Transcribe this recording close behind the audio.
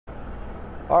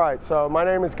All right, so my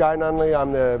name is Guy Nunnellee.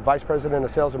 I'm the Vice President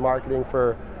of Sales and Marketing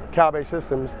for Calbase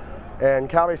Systems. And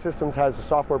Calbase Systems has a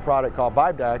software product called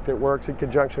vibDaq that works in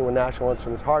conjunction with National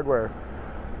Instruments hardware.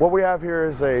 What we have here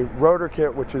is a rotor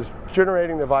kit which is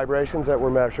generating the vibrations that we're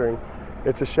measuring.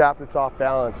 It's a shaft that's off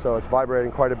balance, so it's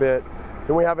vibrating quite a bit.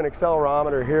 Then we have an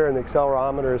accelerometer here, and the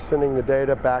accelerometer is sending the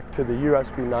data back to the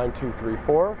USB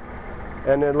 9234.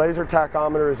 And the laser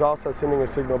tachometer is also sending a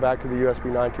signal back to the USB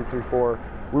 9234.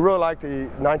 We really like the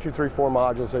 9234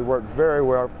 modules. They work very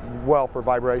well for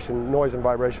vibration, noise and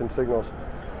vibration signals.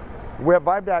 We have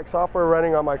vibDaq software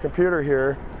running on my computer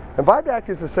here. And vibDaq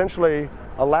is essentially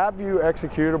a LabVIEW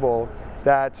executable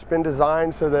that's been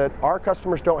designed so that our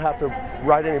customers don't have to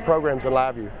write any programs in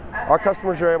LabVIEW. Our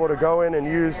customers are able to go in and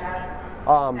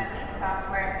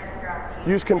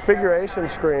use configuration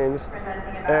screens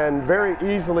and very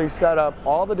easily set up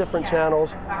all the different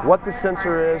channels, what the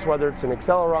sensor is, whether it's an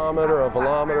accelerometer, a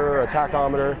velometer, a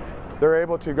tachometer. They're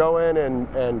able to go in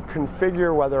and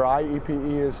configure whether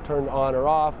IEPE is turned on or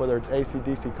off, whether it's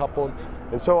AC-DC coupled,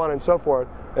 and so on and so forth.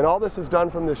 And all this is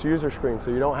done from this user screen, so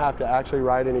you don't have to actually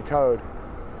write any code.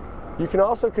 You can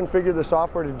also configure the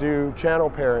software to do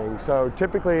channel pairing. So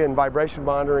typically in vibration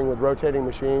monitoring with rotating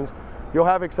machines, you'll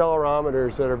have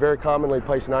accelerometers that are very commonly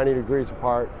placed 90 degrees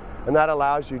apart, and that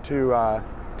allows you to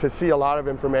see a lot of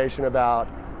information about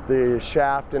the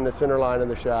shaft and the center line of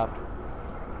the shaft,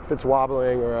 if it's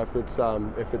wobbling or if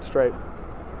it's straight.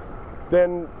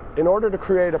 Then in order to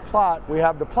create a plot, we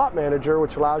have the plot manager,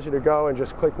 which allows you to go and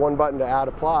just click one button to add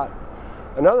a plot.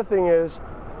 Another thing is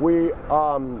we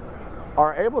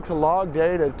are able to log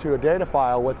data to a data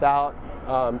file without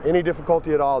any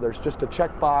difficulty at all. There's just a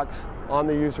checkbox on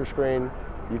the user screen.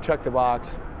 You check the box,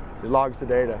 it logs the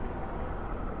data.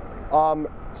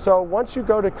 So once you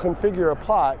go to configure a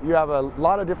plot, you have a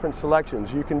lot of different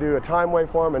selections. You can do a time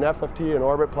waveform, an FFT, an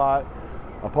orbit plot,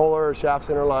 a polar, a shaft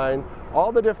center line,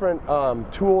 all the different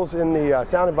tools in the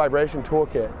sound and vibration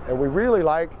toolkit. And we really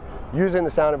like using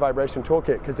the sound and vibration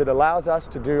toolkit because it allows us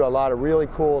to do a lot of really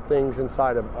cool things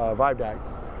inside of vibDaq.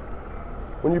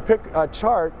 When you pick a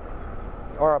chart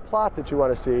or a plot that you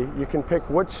want to see, you can pick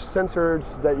which sensors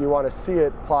that you want to see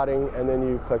it plotting, and then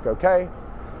you click OK,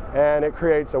 and it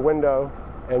creates a window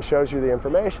and shows you the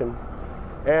information.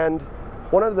 And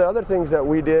one of the other things that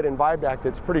we did in vibDaq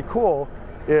that's pretty cool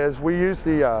is we use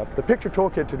the picture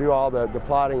toolkit to do all the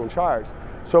plotting and charts.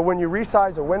 So when you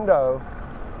resize a window,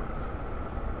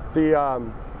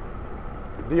 the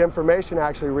information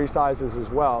actually resizes as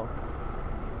well.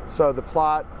 So the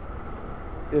plot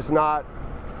is not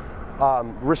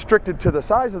restricted to the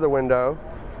size of the window,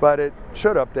 but it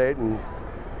should update and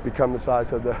become the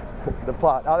size of the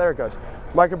plot. Oh, there it goes.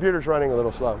 My computer's running a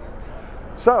little slow.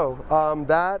 So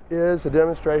that is a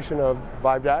demonstration of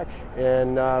vibDaq,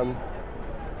 and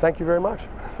thank you very much.